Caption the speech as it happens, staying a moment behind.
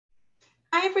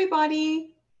Hi,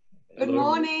 everybody. Good Hello.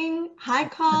 morning. Hi,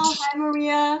 Carl. Hi,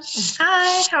 Maria.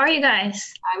 Hi, how are you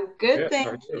guys? I'm good, Good.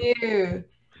 How are thank you? you.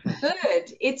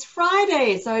 Good. It's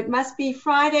Friday, so it must be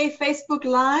Friday Facebook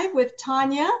Live with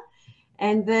Tanya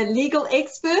and the legal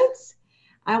experts.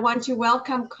 I want to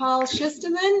welcome Carl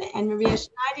Schusterman and Maria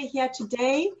Schneider here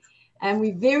today. And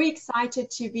we're very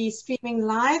excited to be streaming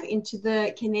live into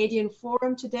the Canadian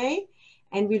Forum today.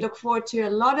 And we look forward to a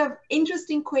lot of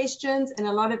interesting questions and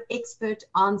a lot of expert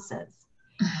answers.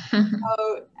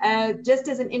 So just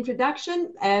as an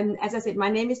introduction, as I said, my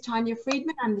name is Tanya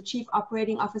Friedman. I'm the Chief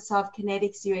Operating Officer of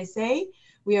Kinetics USA.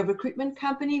 We are a recruitment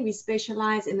company. We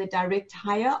specialize in the direct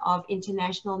hire of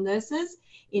international nurses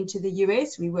into the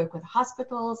US. We work with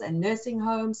hospitals and nursing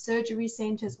homes, surgery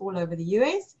centers all over the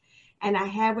US. And I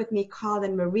have with me Carl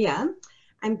and Maria.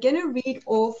 I'm going to read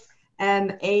off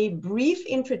a brief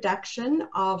introduction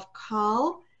of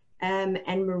Carl and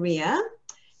Maria.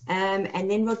 And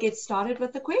then we'll get started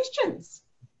with the questions.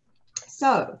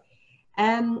 So,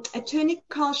 Attorney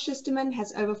Carl Schusterman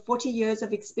has over 40 years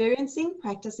of experience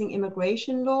practicing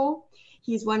immigration law.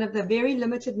 He's one of the very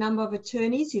limited number of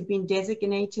attorneys who've been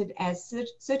designated as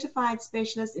certified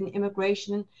specialists in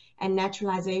immigration and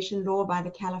naturalization law by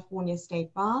the California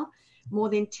State Bar. More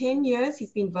than 10 years,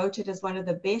 he's been voted as one of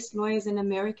the best lawyers in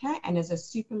America and as a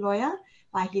super lawyer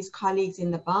by his colleagues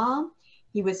in the bar.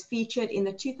 He was featured in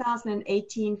the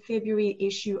 2018 February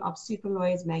issue of Super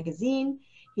Lawyers magazine.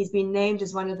 He's been named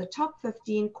as one of the top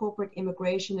 15 corporate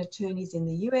immigration attorneys in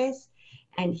the US,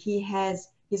 and his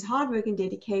hard work and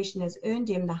dedication has earned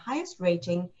him the highest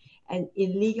rating in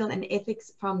legal and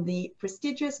ethics from the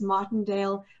prestigious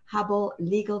Martindale Hubbell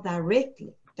Legal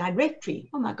Directory.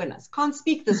 Oh my goodness, can't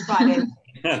speak this Friday.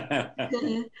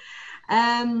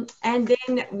 And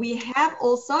then we have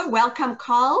also, welcome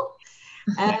Carl.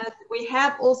 We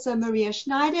have also Maria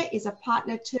Schneider, is a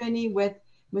partner attorney with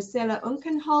Musella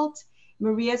Unkenholt.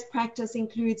 Maria's practice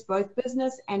includes both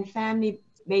business and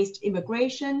family-based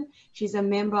immigration. She's a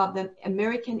member of the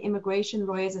American Immigration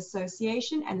Lawyers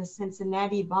Association and the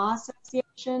Cincinnati Bar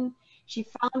Association. She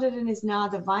founded and is now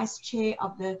the vice chair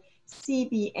of the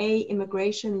CBA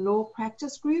Immigration Law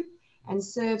Practice Group and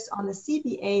serves on the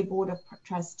CBA Board of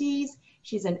Trustees.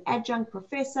 She's an adjunct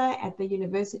professor at the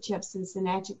University of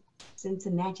Cincinnati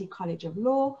College of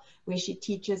Law, where she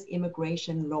teaches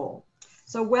immigration law.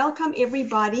 So welcome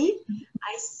everybody.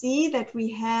 I see that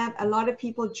we have a lot of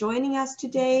people joining us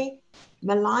today.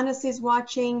 Milanos is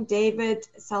watching, David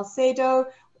Salcedo.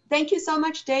 Thank you so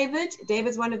much, David.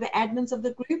 David's one of the admins of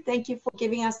the group. Thank you for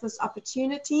giving us this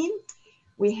opportunity.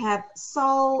 We have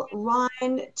Sol,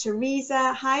 Ryan,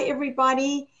 Teresa. Hi,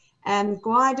 everybody.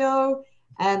 Guido.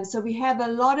 So we have a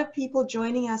lot of people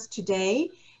joining us today.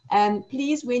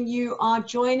 Please, when you are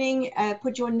joining,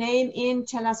 put your name in,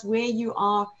 tell us where you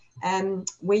are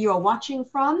watching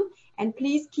from, and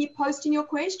please keep posting your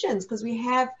questions because we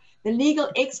have the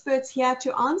legal experts here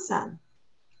to answer.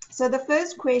 So the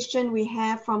first question we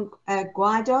have from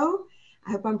Guido,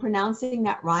 I hope I'm pronouncing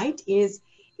that right, is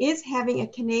having a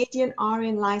Canadian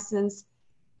RN license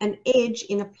an edge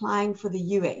in applying for the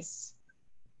US?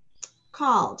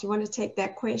 Carl, do you want to take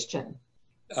that question?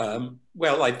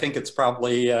 Well, I think it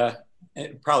probably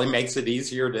makes it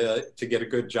easier to get a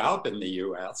good job in the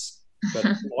U.S. But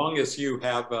as long as you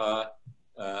have a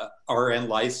RN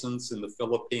license in the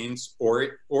Philippines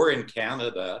or in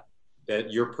Canada,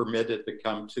 that you're permitted to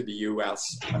come to the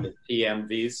U.S. on a TN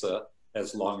visa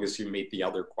as long as you meet the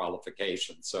other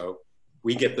qualifications. So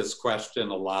we get this question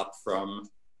a lot from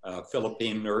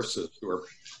Philippine nurses who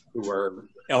are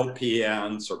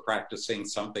LPNs or practicing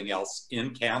something else in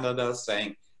Canada,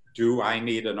 saying, do I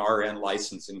need an RN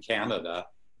license in Canada?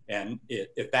 And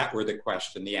if that were the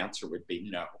question, the answer would be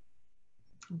no.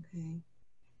 Okay.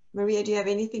 Maria, do you have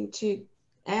anything to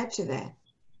add to that?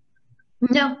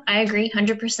 No, I agree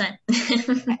 100%.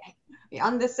 Okay. We're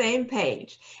on the same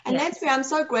page. And Yes. that's where I'm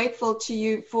so grateful to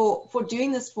you for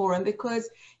doing this forum, because,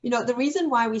 you know, the reason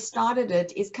why we started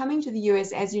it is coming to the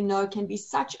US, as you know, can be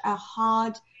such a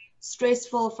hard,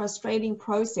 stressful, frustrating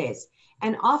process.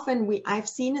 And often I've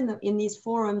seen in these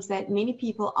forums that many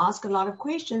people ask a lot of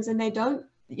questions and they don't,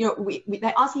 you know,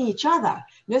 they're asking each other.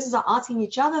 Nurses are asking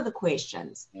each other the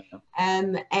questions. Yeah.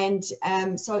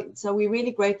 So we're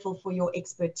really grateful for your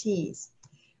expertise.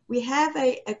 We have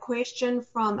a question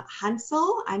from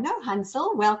Hansel. I know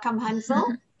Hansel. Welcome,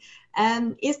 Hansel.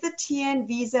 Is the TN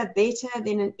visa better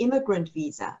than an immigrant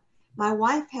visa? My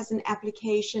wife has an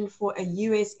application for a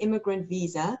US immigrant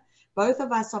visa. Both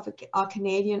of us are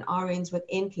Canadian RNs with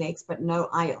NCLEX, but no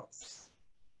IELTS.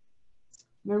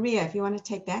 Maria, if you want to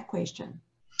take that question.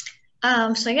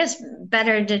 So I guess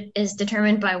better is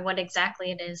determined by what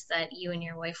exactly it is that you and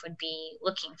your wife would be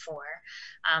looking for.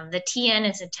 The TN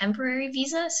is a temporary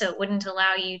visa, so it wouldn't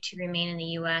allow you to remain in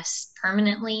the U.S.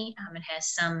 permanently. It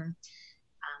has some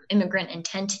immigrant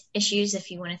intent issues,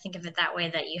 if you want to think of it that way,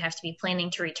 that you have to be planning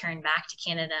to return back to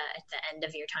Canada at the end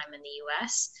of your time in the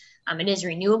U.S. It is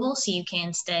renewable, so you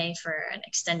can stay for an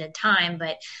extended time,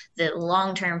 but the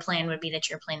long-term plan would be that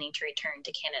you're planning to return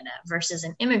to Canada, versus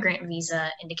an immigrant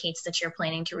visa indicates that you're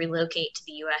planning to relocate to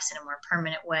the U.S. in a more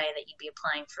permanent way, that you'd be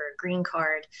applying for a green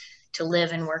card to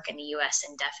live and work in the U.S.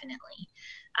 indefinitely.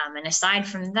 And aside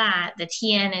from that, the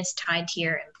TN is tied to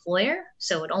your employer,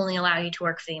 so it would only allow you to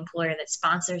work for the employer that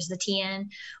sponsors the TN,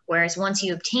 whereas once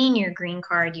you obtain your green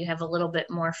card, you have a little bit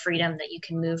more freedom that you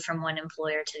can move from one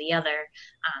employer to the other,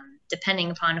 depending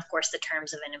upon, of course, the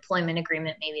terms of an employment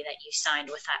agreement, maybe that you signed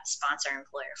with that sponsor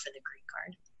employer for the green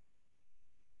card.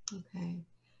 Okay.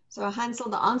 So Hansel,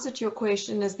 the answer to your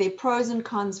question is there are pros and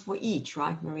cons for each,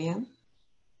 right, Maria?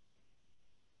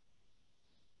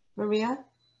 Maria?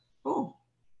 Oh.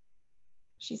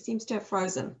 She seems to have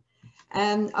frozen.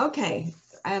 Okay,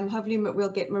 hopefully we'll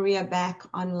get Maria back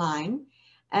online.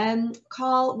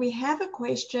 Carl, we have a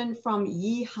question from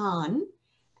Yi Han.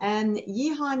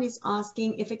 Yi Han is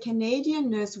asking, if a Canadian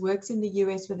nurse works in the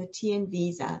US with a TN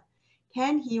visa,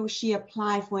 can he or she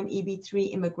apply for an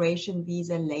EB3 immigration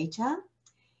visa later?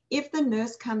 If the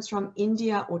nurse comes from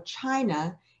India or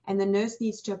China and the nurse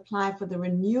needs to apply for the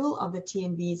renewal of the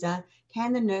TN visa,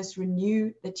 can the nurse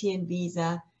renew the TN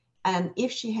visa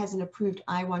if she has an approved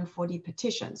I-140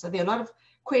 petition? So there are a lot of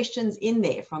questions in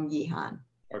there from Yihan.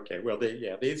 Okay, well,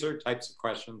 yeah, these are types of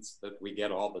questions that we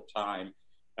get all the time.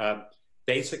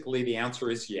 Basically, the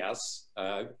answer is yes.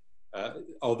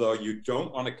 Although you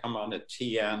don't want to come on a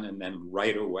TN and then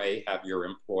right away have your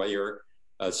employer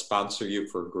sponsor you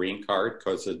for a green card,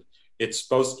 because it's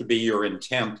supposed to be your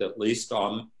intent, at least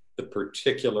on the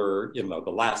particular,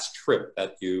 the last trip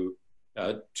that you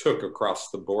took across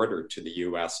the border to the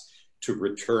US, to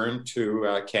return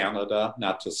to Canada,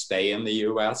 not to stay in the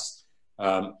US.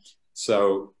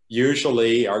 So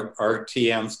usually our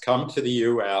TNs come to the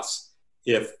US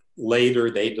if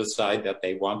later they decide that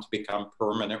they want to become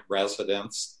permanent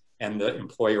residents and the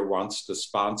employer wants to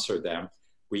sponsor them.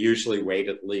 We usually wait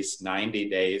at least 90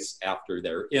 days after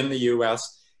they're in the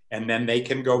US, and then they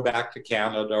can go back to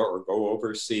Canada or go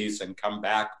overseas and come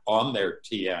back on their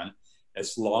TN,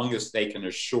 as long as they can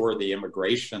assure the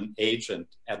immigration agent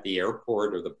at the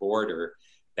airport or the border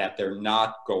that they're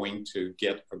not going to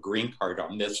get a green card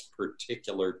on this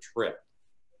particular trip.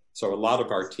 So a lot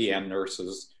of our TN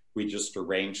nurses, we just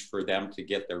arrange for them to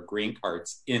get their green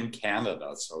cards in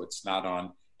Canada, so it's not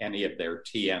on any of their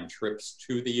TN trips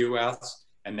to the US,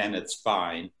 and then it's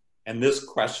fine. And this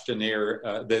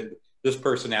questionnaire, this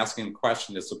person asking the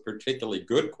question is a particularly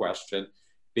good question,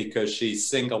 because she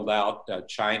singled out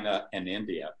China and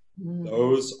India. Mm.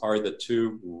 Those are the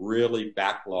two really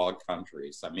backlog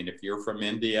countries. I mean, if you're from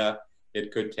India,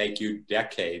 it could take you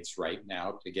decades right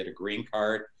now to get a green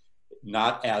card.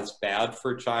 Not as bad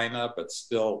for China, but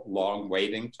still long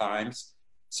waiting times.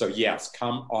 So yes,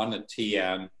 come on a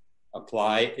TN,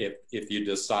 apply. If you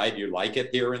decide you like it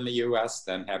here in the US,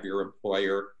 then have your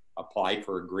employer apply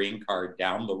for a green card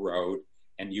down the road,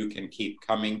 and you can keep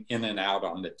coming in and out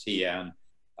on the TN.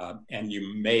 And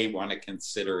you may want to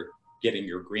consider getting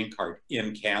your green card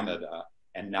in Canada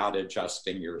and not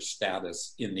adjusting your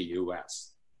status in the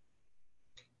US.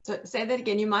 So say that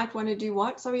again, you might want to do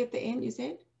what? Sorry, at the end you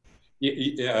said?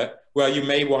 Well, you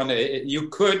may want to, you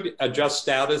could adjust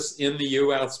status in the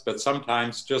US, but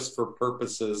sometimes just for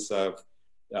purposes of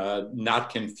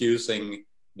not confusing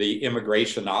the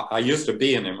immigration, I used to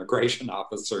be an immigration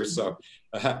officer, so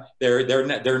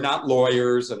they're not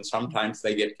lawyers, and sometimes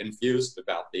they get confused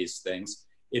about these things.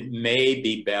 It may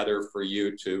be better for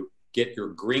you to get your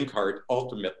green card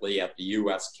ultimately at the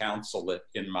US consulate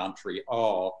in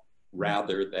Montreal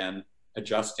rather than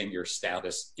adjusting your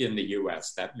status in the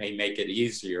US. That may make it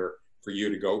easier for you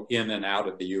to go in and out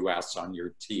of the US on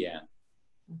your TN.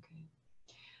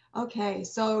 Okay,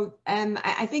 so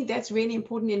I think that's really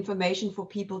important information for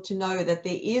people to know, that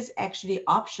there is actually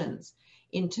options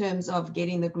in terms of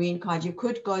getting the green card. You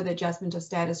could go the adjustment of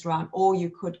status route, or you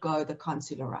could go the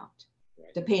consular route,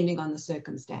 right, depending on the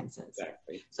circumstances.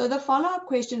 Exactly. So the follow-up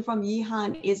question from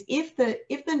Yihan is, if the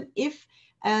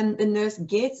nurse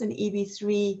gets an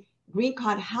EB3 green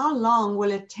card, how long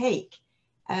will it take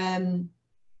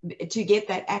to get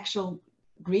that actual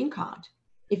green card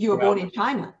if you were born in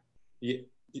China?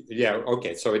 Yeah,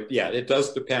 okay, so it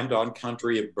does depend on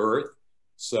country of birth.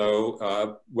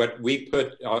 So what we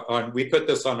put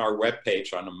this on our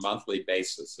webpage on a monthly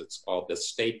basis. It's called the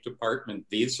State Department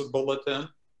Visa Bulletin.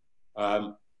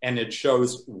 And it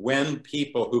shows when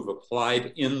people who've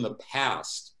applied in the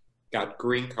past got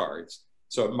green cards.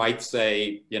 So it might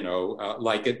say, you know,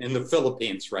 like in the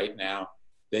Philippines right now,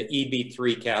 the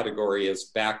EB3 category is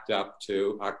backed up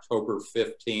to October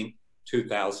 15th,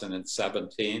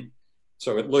 2017.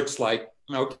 So it looks like,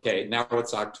 okay, now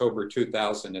it's October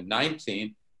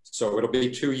 2019, so it'll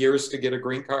be 2 years to get a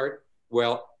green card.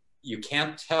 Well, you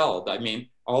can't tell. I mean,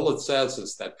 all it says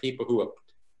is that people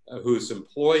whose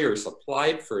employers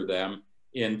applied for them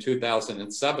in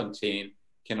 2017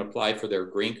 can apply for their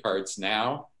green cards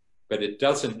now, but it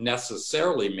doesn't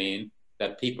necessarily mean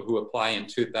that people who apply in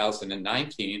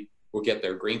 2019 will get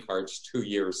their green cards 2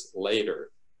 years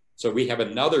later. So we have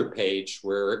another page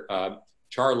where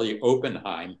Charlie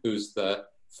Oppenheim, who's the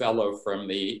fellow from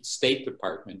the State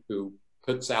Department who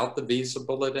puts out the visa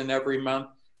bulletin every month,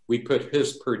 we put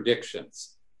his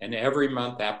predictions. And every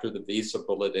month after the visa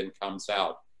bulletin comes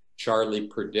out, Charlie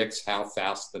predicts how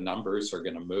fast the numbers are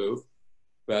going to move.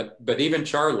 But even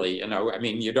Charlie, you know, I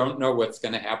mean, you don't know what's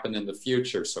going to happen in the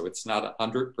future, so it's not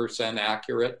 100%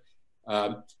 accurate.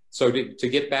 So to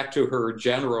get back to her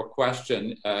general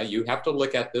question, you have to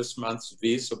look at this month's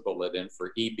visa bulletin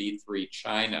for EB3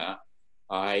 China.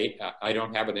 I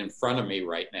don't have it in front of me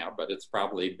right now, but it's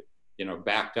probably, you know,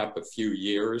 backed up a few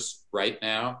years right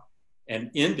now. And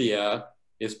India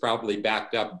is probably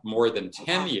backed up more than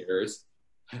 10 years.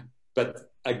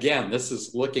 But again, this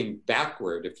is looking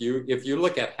backward. If you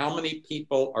look at how many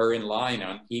people are in line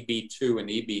on EB2 and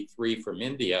EB3 from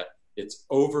India, it's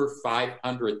over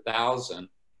 500,000.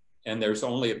 And there's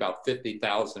only about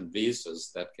 50,000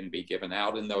 visas that can be given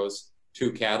out in those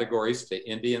two categories to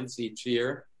Indians each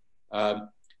year.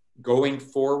 Going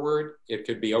forward, it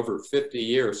could be over 50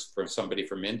 years for somebody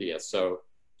from India. So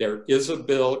there is a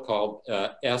bill called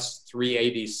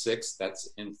S-386 that's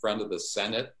in front of the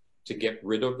Senate to get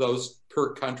rid of those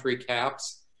per country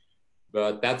caps.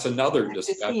 But that's another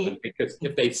discussion, because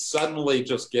if they suddenly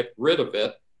just get rid of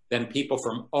it, then people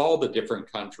from all the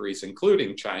different countries,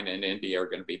 including China and India, are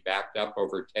going to be backed up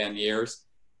over 10 years.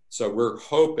 So we're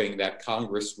hoping that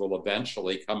Congress will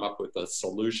eventually come up with a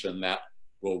solution that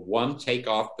will, one, take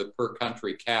off the per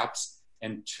country caps,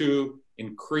 and two,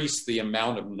 increase the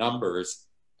amount of numbers,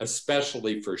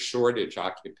 especially for shortage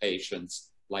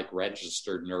occupations like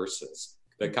registered nurses.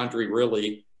 The country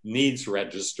really needs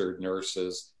registered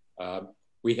nurses.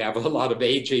 We have a lot of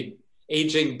aging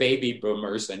baby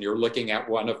boomers, and you're looking at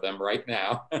one of them right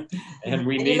now. And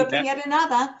you're looking at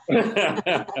another.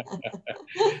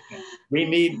 We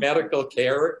need medical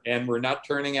care, and we're not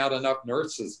turning out enough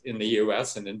nurses in the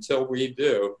US. And until we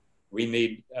do, we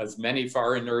need as many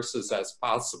foreign nurses as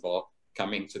possible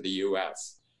coming to the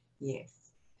US. Yes.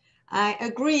 I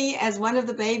agree, as one of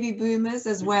the baby boomers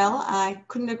as well. I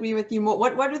couldn't agree with you more.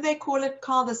 What do they call it,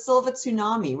 Carl? The silver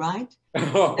tsunami, right?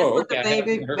 Oh,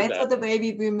 that's what the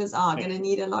baby boomers are going to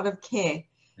need a lot of care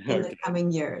in the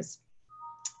coming years.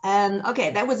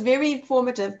 Okay, that was very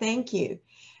informative. Thank you.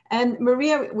 And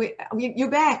Maria,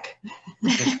 you're back.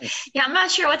 Yeah, I'm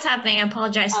not sure what's happening. I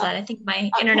apologize for that. I think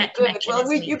my internet connection is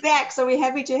weak. You're back, so we're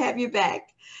happy to have you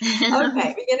back. Okay, we're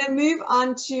going to move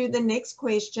on to the next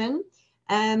question,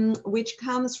 which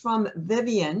comes from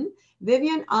Vivian.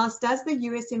 Vivian asks, does the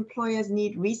US employers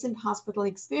need recent hospital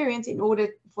experience in order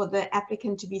for the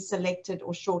applicant to be selected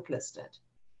or shortlisted?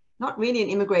 Not really an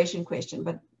immigration question,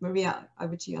 but Maria,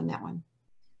 over to you on that one.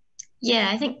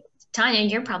 Yeah, I think, Tanya,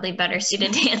 you're probably better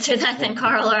suited to answer that than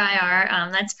Carl or I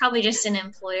are. That's probably just an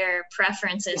employer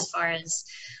preference as far as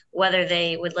whether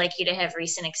they would like you to have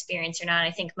recent experience or not.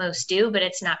 I think most do, but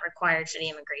it's not required for the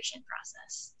immigration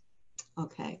process.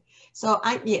 Okay. So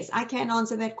yes, I can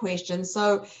answer that question.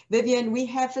 So Vivian, we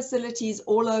have facilities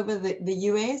all over the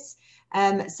US.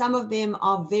 Some of them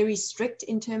are very strict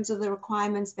in terms of the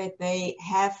requirements that they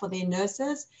have for their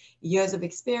nurses, years of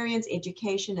experience,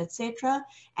 education, etc.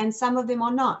 And some of them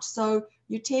are not. So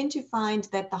you tend to find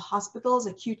that the hospitals,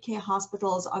 acute care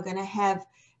hospitals, are going to have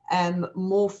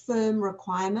more firm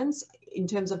requirements in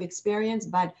terms of experience.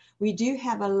 But we do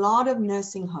have a lot of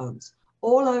nursing homes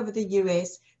all over the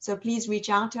US. So please reach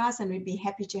out to us and we'd be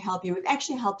happy to help you. We've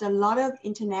actually helped a lot of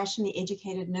internationally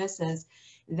educated nurses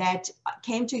that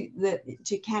came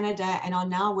to Canada and are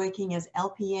now working as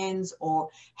LPNs or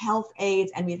health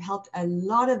aides, and we've helped a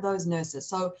lot of those nurses.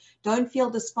 So don't feel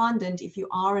despondent if you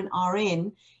are an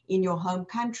RN in your home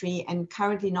country and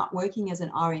currently not working as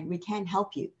an RN. We can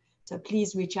help you. So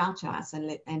please reach out to us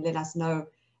and let us know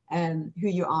who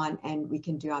you are, and we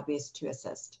can do our best to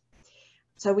assist.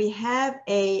 So we have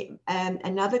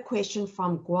another question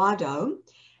from Guado.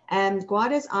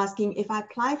 Guado is asking, if I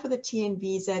apply for the TN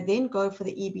visa, then go for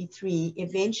the EB3,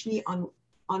 eventually on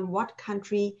what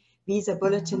country visa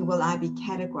bulletin will I be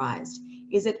categorized?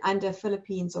 Is it under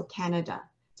Philippines or Canada?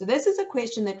 So this is a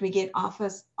question that we get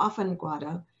often,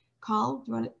 Guado. Carl,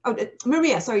 do you want to,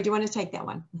 Maria, sorry, do you want to take that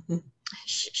one?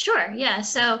 Sure, yeah.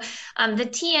 So the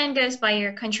TN goes by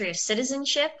your country of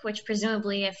citizenship, which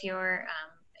presumably if you're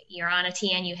on a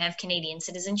TN, you have Canadian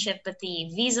citizenship, but the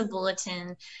visa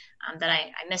bulletin that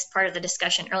I missed part of the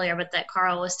discussion earlier, but that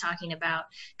Carl was talking about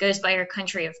goes by your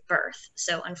country of birth.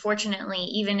 So unfortunately,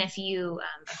 even if you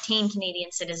obtain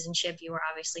Canadian citizenship, you are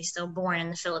obviously still born in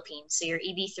the Philippines. So your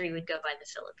EB3 would go by the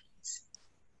Philippines.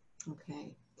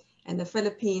 Okay. And the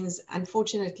Philippines,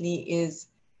 unfortunately, is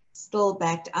still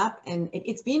backed up, and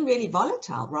it's been really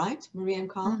volatile, right, Maria and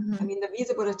Carl? Mm-hmm. I mean, the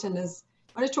visa bulletin is,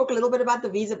 I want to talk a little bit about the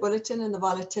visa bulletin and the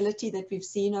volatility that we've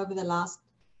seen over the last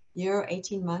year,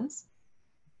 18 months.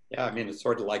 Yeah, I mean, it's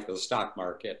sort of like the stock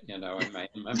market, you know, and my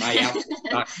Apple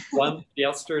stock plunged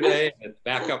yesterday, and it's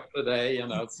back up today, you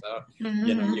know, so,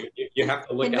 you know, you have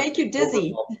to look at make you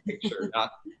dizzy. the picture,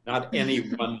 not any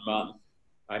 1 month.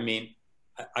 I mean,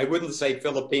 I wouldn't say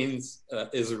Philippines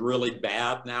is really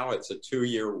bad now. It's a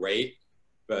 2-year wait,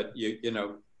 but you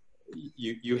know,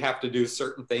 you have to do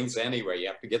certain things anyway. You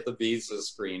have to get the visa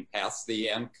screen, pass the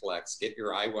NCLEX, get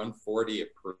your I-140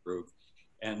 approved,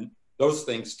 and those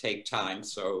things take time.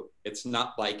 So it's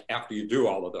not like after you do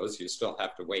all of those, you still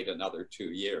have to wait another 2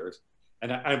 years.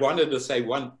 And I wanted to say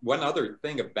one other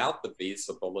thing about the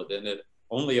visa bulletin. It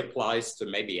only applies to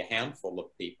maybe a handful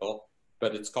of people,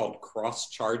 but it's called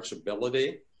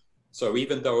cross-chargeability. So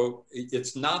even though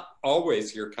it's not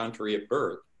always your country of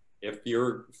birth, if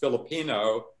you're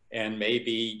Filipino and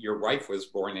maybe your wife was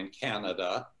born in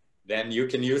Canada, then you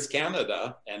can use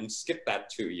Canada and skip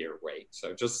that 2-year wait.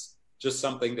 So just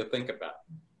something to think about.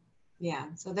 Yeah,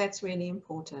 so that's really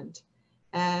important.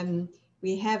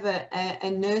 We have a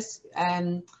nurse,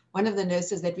 one of the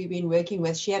nurses that we've been working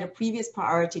with, she had a previous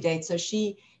priority date. So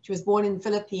she was born in the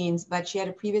Philippines, but she had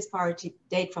a previous priority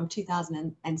date from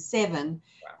 2007.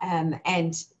 Wow.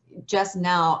 And just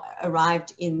now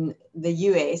arrived in the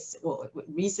US, or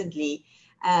recently,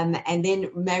 and then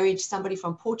married somebody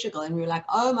from Portugal. And we were like,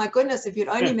 oh my goodness, if you'd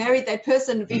only married that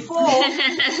person before, you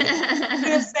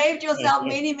could have saved yourself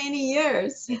many, many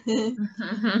years.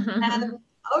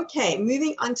 Okay,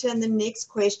 moving on to the next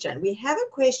question. We have a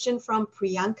question from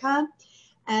Priyanka.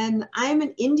 I'm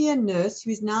an Indian nurse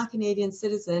who's now a Canadian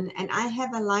citizen, and I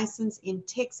have a license in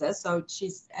Texas. So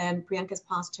she's Priyanka's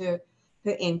passed her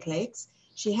NCLEX.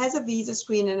 She has a visa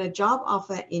screen and a job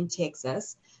offer in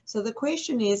Texas. So the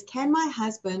question is, can my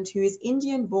husband, who is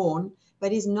Indian born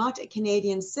but is not a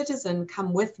Canadian citizen,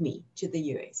 come with me to the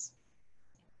US?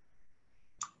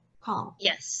 Carl?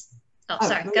 Yes. Oh,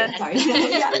 sorry. Maria, go ahead. Sorry.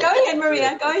 Yeah, go ahead,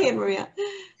 Maria. Go ahead, Maria.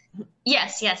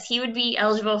 Yes. He would be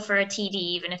eligible for a TD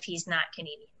even if he's not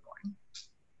Canadian born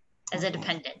as a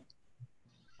dependent.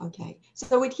 Okay.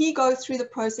 So would he go through the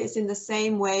process in the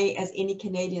same way as any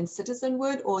Canadian citizen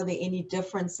would, or are there any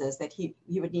differences that he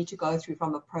would need to go through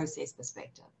from a process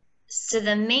perspective? So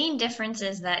the main difference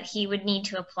is that he would need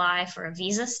to apply for a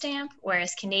visa stamp,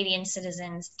 whereas Canadian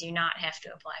citizens do not have to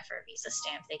apply for a visa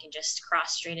stamp. They can just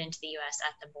cross straight into the US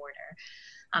at the border.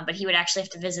 But he would actually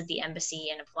have to visit the embassy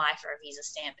and apply for a visa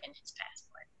stamp in his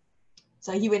passport.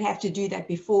 So he would have to do that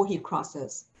before he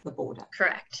crosses the border?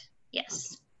 Correct.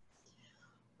 Yes.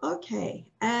 Okay.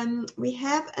 We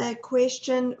have a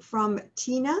question from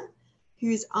Tina,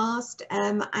 who's asked,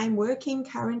 I'm working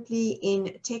currently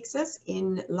in Texas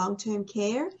in long-term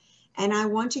care, and I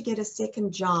want to get a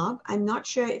second job. I'm not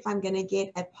sure if I'm going to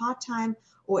get a part-time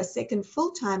or a second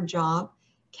full-time job.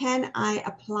 Can I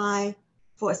apply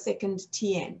for a second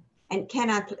TN? And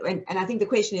can I, and I think the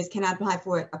question is, can I apply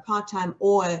for a part-time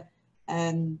or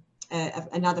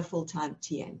another full-time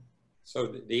TN? So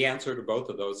the answer to both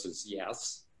of those is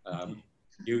yes.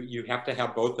 You have to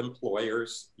have both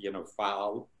employers,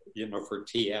 file, for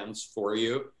TNs for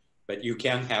you, but you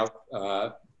can have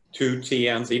 2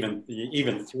 TNs,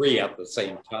 even 3 at the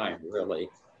same time, really.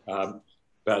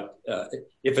 But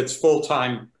if it's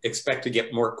full-time, expect to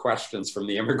get more questions from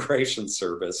the Immigration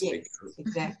Service. Yes, because,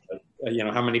 exactly.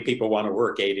 How many people want to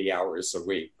work 80 hours a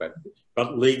week?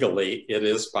 But legally, it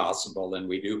is possible, and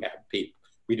we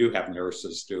do have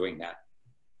nurses doing that.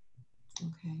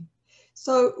 Okay.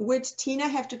 So would Tina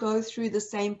have to go through the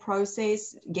same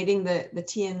process, getting the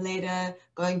TN letter,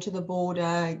 going to the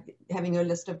border, having a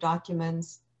list of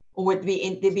documents, or would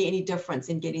there be any difference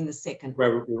in getting the second?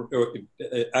 Well,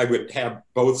 I would have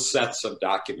both sets of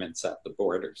documents at the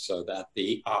border so that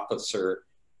the officer,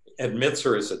 admits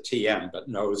her as a TN, but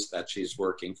knows that she's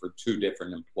working for 2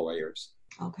 different employers.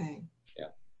 Okay. Yeah.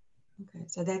 Okay,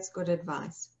 so that's good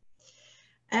advice.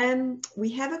 We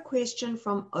have a question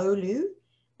from Olu,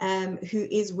 who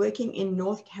is working in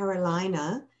North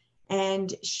Carolina,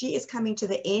 and she is coming to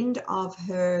the end of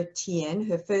her TN,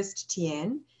 her first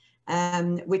TN,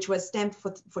 which was stamped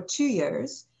for 2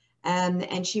 years,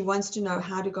 and she wants to know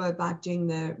how to go about doing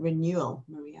the renewal,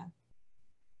 Maria.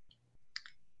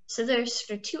 So there's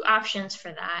 2 options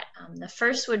for that. The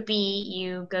first would be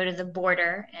you go to the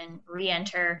border and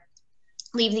re-enter,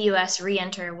 leave the U.S.,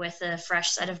 re-enter with a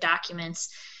fresh set of documents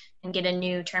and get a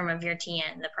new term of your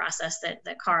TN, the process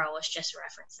that Carl was just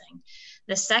referencing.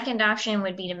 The second option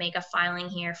would be to make a filing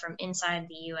here from inside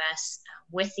the U.S.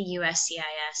 With the USCIS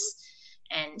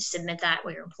and submit that,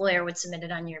 where your employer would submit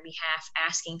it on your behalf,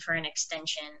 asking for an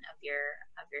extension of your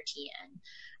TN.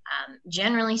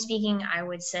 Generally speaking, I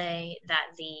would say that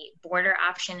the border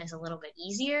option is a little bit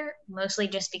easier, mostly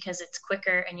just because it's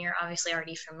quicker and you're obviously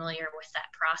already familiar with that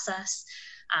process.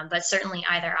 But certainly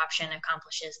either option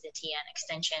accomplishes the TN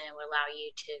extension and will allow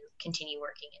you to continue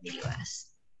working in the US.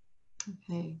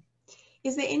 Okay.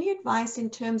 Is there any advice in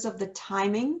terms of the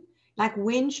timing? Like,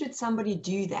 when should somebody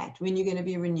do that when you're going to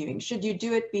be renewing? Should you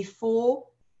do it before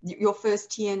your first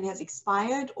TN has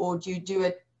expired, or do you do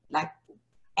it like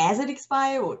as it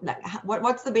expires, or like,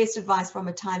 what's the best advice from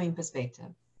a timing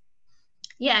perspective?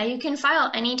 Yeah, you can file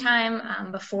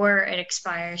anytime before it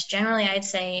expires. Generally, I'd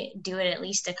say do it at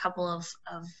least a couple of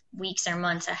weeks or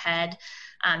months ahead,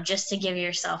 just to give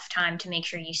yourself time to make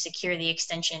sure you secure the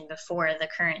extension before the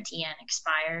current TN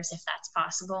expires, if that's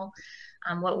possible.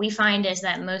 What we find is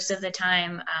that most of the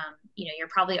time, you're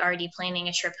probably already planning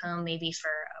a trip home, maybe for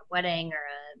a wedding or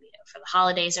for the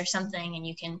holidays or something, and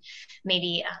you can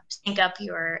maybe sync up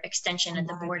your extension at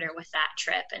the border with that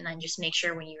trip, and then just make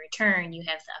sure when you return you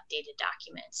have the updated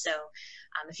documents. So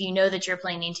if you know that you're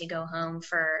planning to go home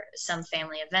for some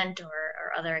family event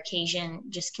or other occasion,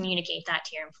 just communicate that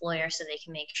to your employer so they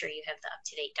can make sure you have the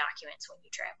up-to-date documents when you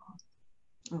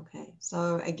travel. Okay,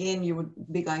 so again, you would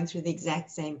be going through the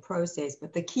exact same process,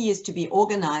 but the key is to be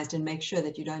organized and make sure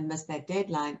that you don't miss that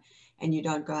deadline and you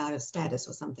don't go out of status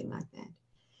or something like that.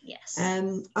 Yes.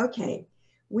 Okay,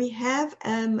 we have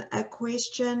a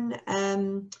question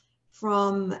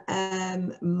from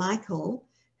Michael,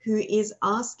 who is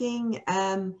asking,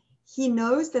 he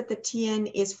knows that the TN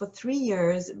is for 3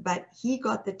 years, but he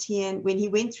got the TN, when he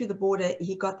went through the border,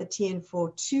 he got the TN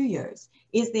for 2 years.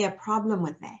 Is there a problem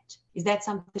with that? Is that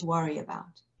something to worry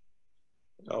about?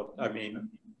 Well, I mean,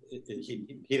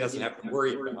 he doesn't have to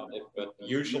worry about it, but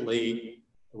usually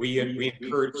we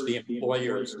encourage the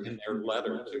employers in their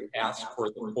letter to ask for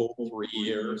the full 3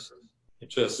 years. It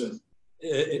just,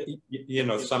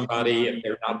 somebody, if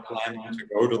they're not planning to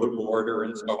go to the border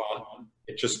and so on,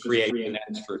 it just creates an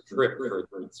extra trip for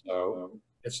them. So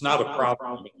it's not a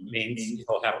problem. It means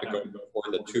he'll have to go before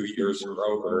the 2 years are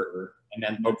over, and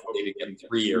then hopefully to get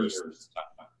 3 years this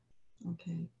time.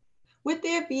 Okay. Would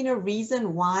there have been a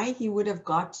reason why he would have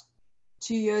got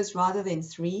 2 years rather than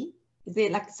 3? Is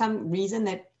there like some reason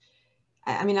that,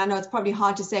 I mean, I know it's probably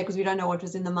hard to say because we don't know what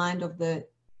was in the mind of the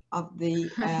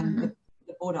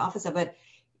border officer, but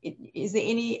is there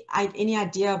any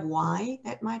idea of why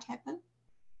that might happen?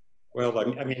 Well,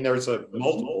 I mean, there's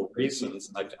multiple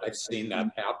reasons I've seen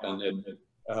that happen.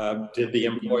 And did the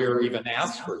employer even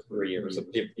ask for 3 years?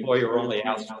 If the employer only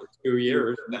asks for 2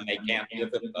 years, then they can't give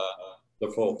it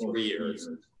the full 3 years.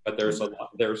 But there's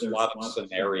a lot of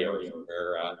scenarios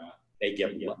where they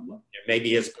give,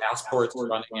 maybe his passport's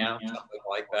running out, something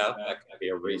like that. That could be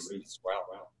a reason as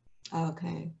well.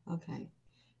 Okay.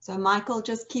 So Michael,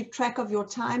 just keep track of your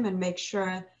time and make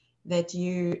sure that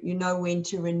you know when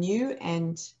to renew,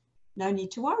 and no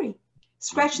need to worry.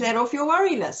 Scratch that off your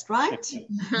worry list, right?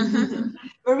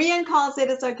 Maria and Carl said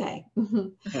it's okay.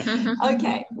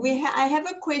 Okay, I have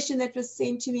a question that was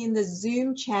sent to me in the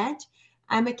Zoom chat.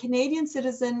 I'm a Canadian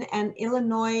citizen and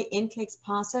Illinois NCLEX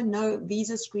passer, no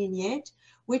visa screen yet.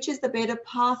 Which is the better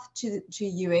path to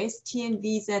US, TN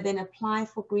visa, then apply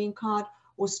for green card,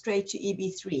 or straight to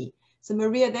EB3? So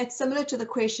Maria, that's similar to the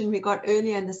question we got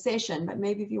earlier in the session, but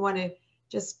maybe if you want to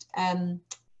just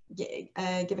give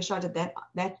a shot at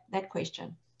that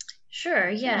question. Sure,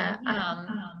 yeah.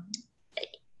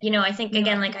 I think,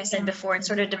 again, like I said before, it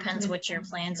sort of depends what your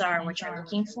plans are, what you're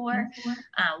looking for.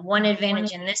 One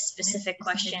advantage in this specific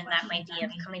question that might be of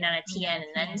coming on a TN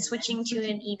and then switching to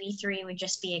an EB3 would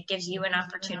just be it gives you an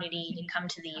opportunity to come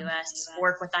to the US,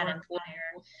 work with that employer,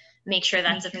 make sure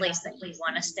that's a place that you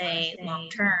want to stay long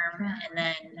term. And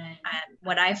then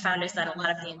what I found is that a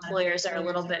lot of the employers are a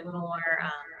little bit more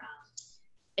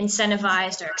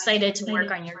incentivized or excited to work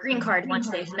on your green card once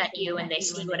they've met you and they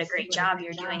see what a great job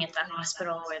you're doing at the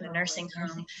hospital or the nursing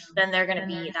home, then they're going to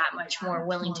be that much more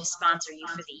willing to sponsor you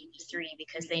for the EB-3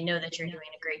 because they know that you're doing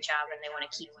a great job and they want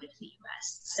to keep you in the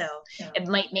US. So it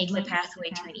might make the pathway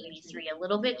to an EB-3 a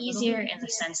little bit easier in the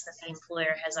sense that the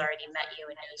employer has already met you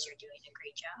and knows you're doing a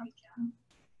great job.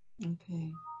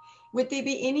 Okay. Would there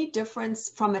be any difference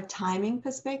from a timing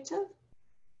perspective?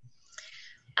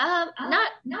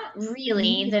 Not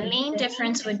really. The main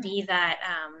difference would be that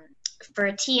for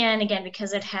a TN, again,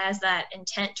 because it has that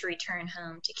intent to return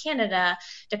home to Canada,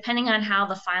 depending on how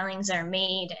the filings are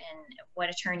made and what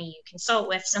attorney you consult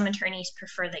with, some attorneys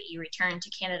prefer that you return to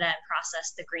Canada and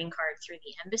process the green card through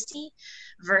the embassy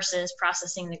versus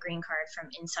processing the green card from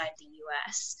inside the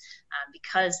US.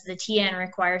 Because the TN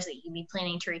requires that you be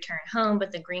planning to return home,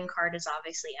 but the green card is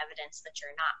obviously evidence that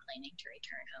you're not planning to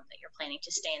return home, that you're planning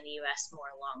to stay in the US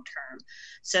more long term.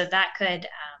 So that could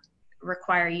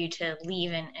require you to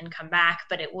leave and come back,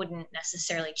 but it wouldn't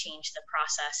necessarily change the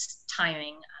process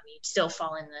timing. You'd still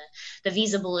fall in the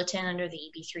visa bulletin under the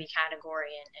EB-3 category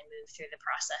and move through the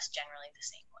process generally the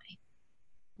same way.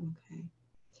 Okay.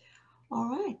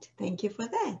 All right. Thank you for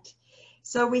that.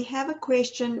 So we have a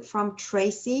question from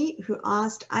Tracy who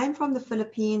asked, I'm from the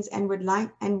Philippines and would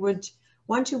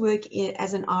want to work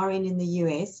as an RN in the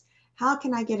US. How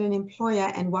can I get an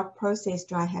employer and what process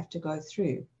do I have to go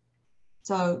through?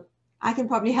 So I can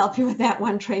probably help you with that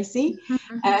one, Tracy.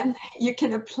 You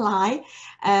can apply.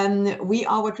 We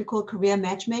are what we call career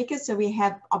matchmakers. So we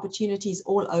have opportunities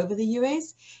all over the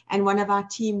US. And one of our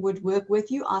team would work with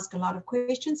you, ask a lot of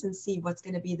questions and see what's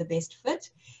going to be the best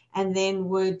fit. And then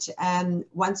would,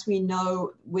 once we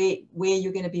know where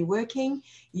you're going to be working,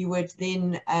 you would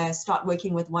then start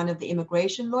working with one of the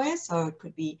immigration lawyers. So it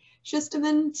could be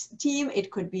Schusterman's team, it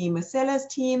could be Marcella's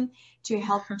team to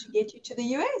help to get you to the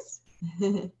US.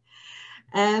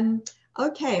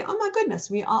 Okay, oh my goodness,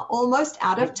 we are almost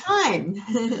out of time.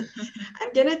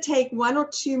 I'm going to take one or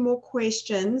two more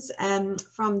questions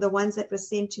from the ones that were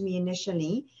sent to me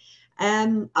initially.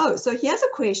 So here's a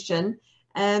question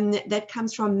that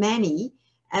comes from Manny.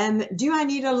 Do I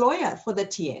need a lawyer for the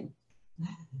TN?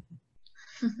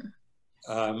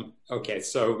 Okay,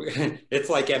 so it's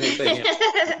like anything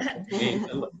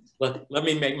else. Let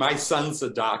me make, my son's a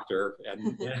doctor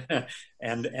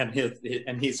and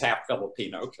he's half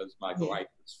Filipino because my wife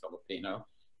is Filipino.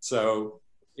 So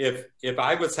if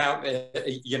I was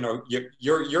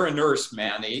you're a nurse,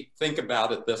 Manny, think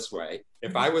about it this way.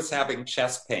 If I was having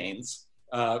chest pains,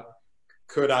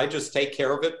 could I just take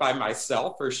care of it by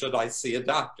myself or should I see a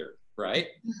doctor, right?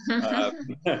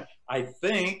 I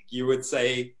think you would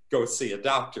say, go see a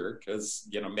doctor because,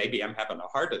 maybe I'm having a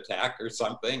heart attack or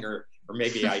something, or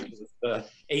maybe I just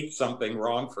ate something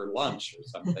wrong for lunch or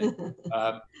something.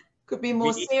 Could be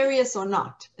more serious or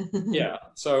not. Yeah.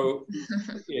 So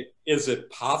is it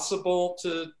possible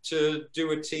to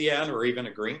do a TN or even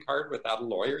a green card without a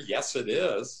lawyer? Yes, it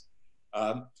is.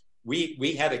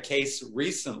 We had a case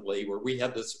recently where we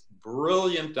had this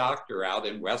brilliant doctor out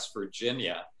in West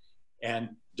Virginia,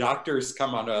 and doctors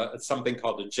come on something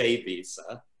called a J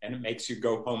visa, and it makes you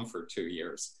go home for 2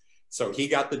 years. So he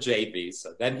got the J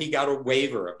visa, then he got a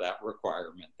waiver of that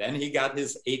requirement, then he got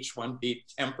his H-1B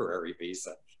temporary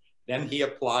visa, then he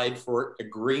applied for a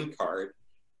green card.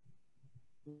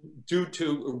 Due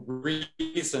to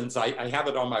reasons, I have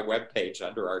it on my webpage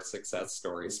under our success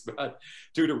stories, but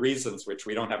due to reasons which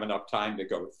we don't have enough time to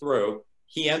go through,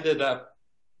 he ended up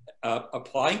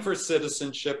applying for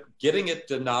citizenship, getting it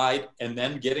denied, and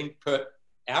then getting put,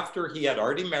 after he had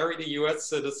already married a US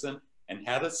citizen and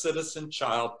had a citizen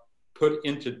child, put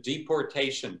into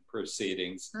deportation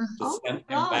proceedings to send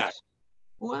him back.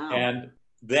 Wow. And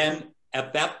then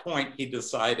at that point, he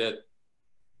decided,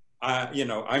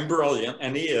 I'm brilliant,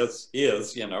 and he is,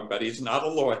 but he's not a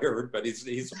lawyer, but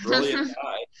he's a brilliant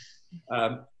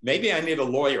guy. Maybe I need a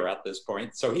lawyer at this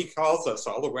point. So he calls us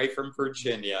all the way from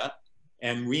Virginia,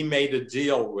 and we made a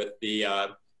deal with the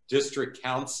district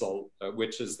council,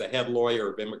 which is the head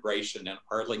lawyer of immigration in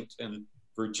Arlington,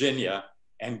 Virginia,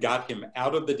 and got him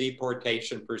out of the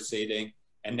deportation proceeding,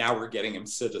 and now we're getting him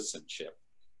citizenship.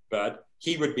 But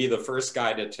he would be the first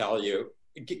guy to tell you,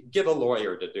 get a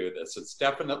lawyer to do this. It's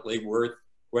definitely worth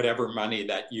whatever money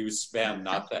that you spend,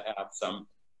 not to have some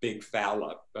big foul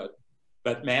up.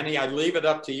 But Manny, I leave it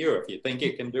up to you. If you think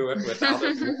you can do it without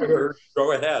a lawyer,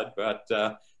 go ahead. But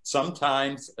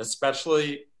sometimes,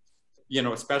 especially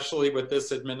with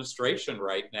this administration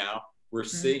right now, we're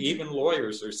seeing, even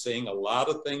lawyers are seeing a lot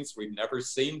of things we've never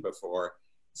seen before.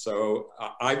 So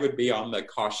I would be on the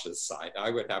cautious side. I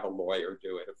would have a lawyer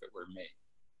do it if it were me.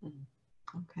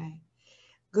 Okay.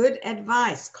 Good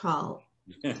advice, Carl.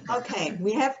 Okay,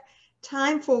 we have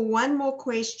time for one more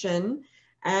question.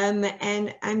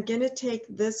 And I'm going to take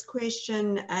this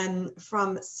question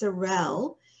from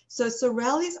Sorrel. So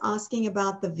Sorrel is asking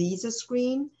about the visa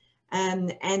screen and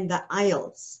the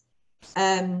IELTS.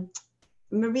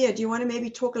 Maria, do you want to maybe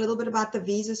talk a little bit about the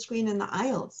visa screen and the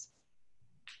IELTS?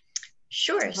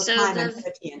 Sure. So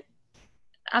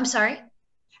I'm sorry?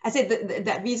 I said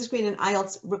that visa screen and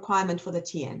IELTS requirement for the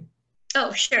TN.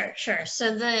 Oh, sure.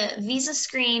 So the visa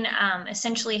screen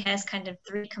essentially has kind of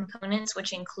 3 components,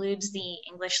 which includes the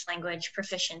English language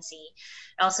proficiency.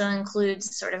 It also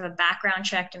includes sort of a background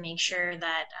check to make sure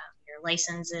that your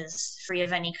license is free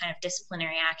of any kind of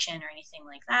disciplinary action or anything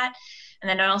like that. And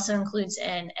then it also includes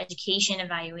an education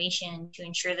evaluation to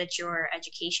ensure that your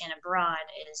education abroad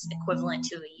is equivalent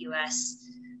to a U.S.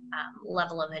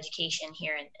 Level of education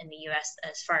here in the U.S.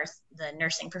 as far as the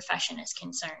nursing profession is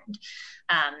concerned.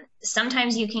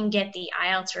 Sometimes you can get the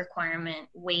IELTS requirement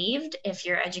waived if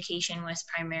your education was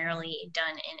primarily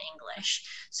done in English.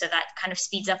 So that kind of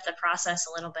speeds up the process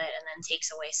a little bit and then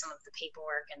takes away some of the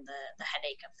paperwork and the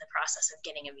headache of the process of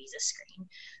getting a visa screen.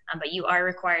 But you are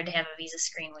required to have a visa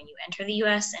screen when you enter the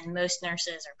U.S., and most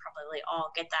nurses, or probably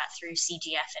all, get that through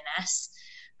CGFNS,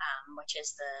 which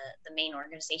is the main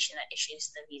organization that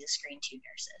issues the visa screen to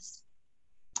nurses.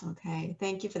 Okay,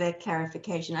 thank you for that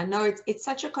clarification. I know it's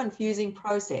such a confusing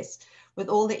process with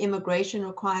all the immigration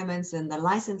requirements and the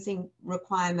licensing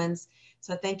requirements.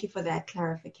 So thank you for that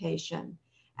clarification.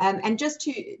 And just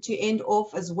to end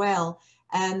off as well,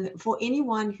 for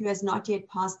anyone who has not yet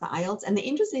passed the IELTS, and the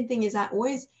interesting thing is I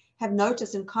always have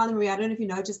noticed, and Carl and Maria, I don't know if you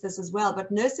noticed this as well,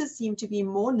 but nurses seem to be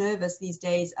more nervous these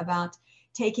days about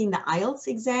taking the IELTS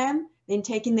exam than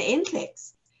taking the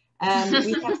NCLEX.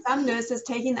 We have some nurses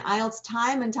taking the IELTS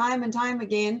time and time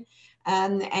again,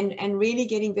 and really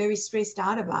getting very stressed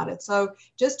out about it. So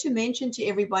just to mention to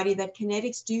everybody that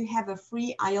Kinetics do have a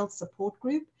free IELTS support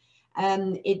group.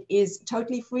 It is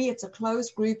totally free. It's a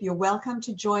closed group. You're welcome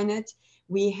to join it.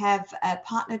 We have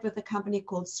partnered with a company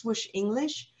called Swish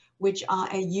English, which are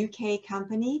a UK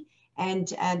company. And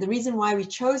the reason why we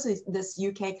chose this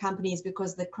UK company is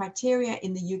because the criteria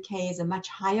in the UK is a much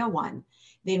higher one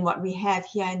than what we have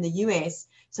here in the US.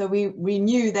 So we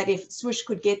knew that if Swish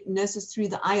could get nurses through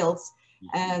the IELTS,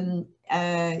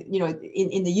 you know,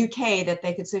 in the UK, that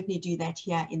they could certainly do that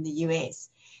here in the US.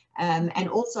 And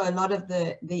also a lot of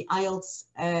the IELTS,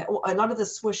 or a lot of the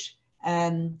Swish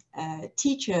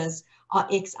teachers are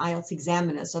ex-IELTS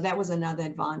examiners. So that was another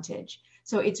advantage.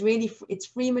 So it's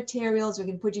free materials. We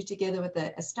can put you together with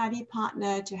a study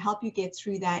partner to help you get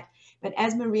through that. But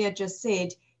as Maria just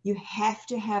said, you have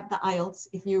to have the IELTS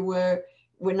if you were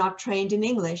not trained in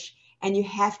English, and you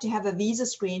have to have a visa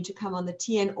screen to come on the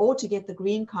TN or to get the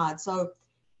green card. So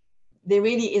there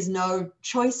really is no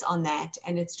choice on that,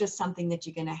 and it's just something that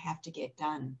you're going to have to get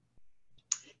done.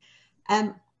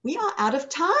 We are out of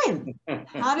time.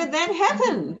 How did that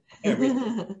happen?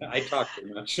 I talk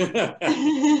too much. Well,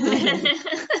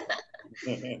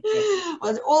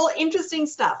 it's all interesting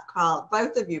stuff, Carl,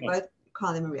 both of you, both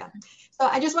Carl and Maria. So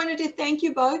I just wanted to thank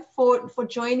you both for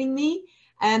joining me.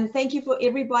 And thank you for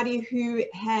everybody who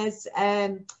has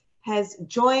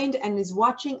joined and is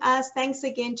watching us. Thanks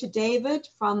again to David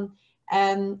from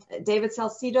David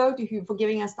Salcido for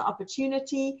giving us the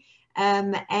opportunity.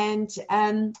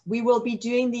 We will be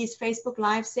doing these Facebook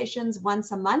Live sessions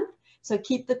once a month. So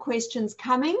keep the questions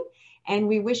coming, and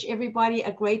we wish everybody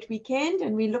a great weekend,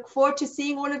 and we look forward to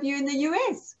seeing all of you in the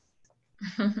US.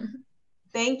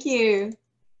 Thank you.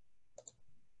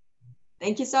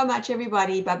 Thank you so much,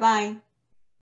 everybody. Bye-bye.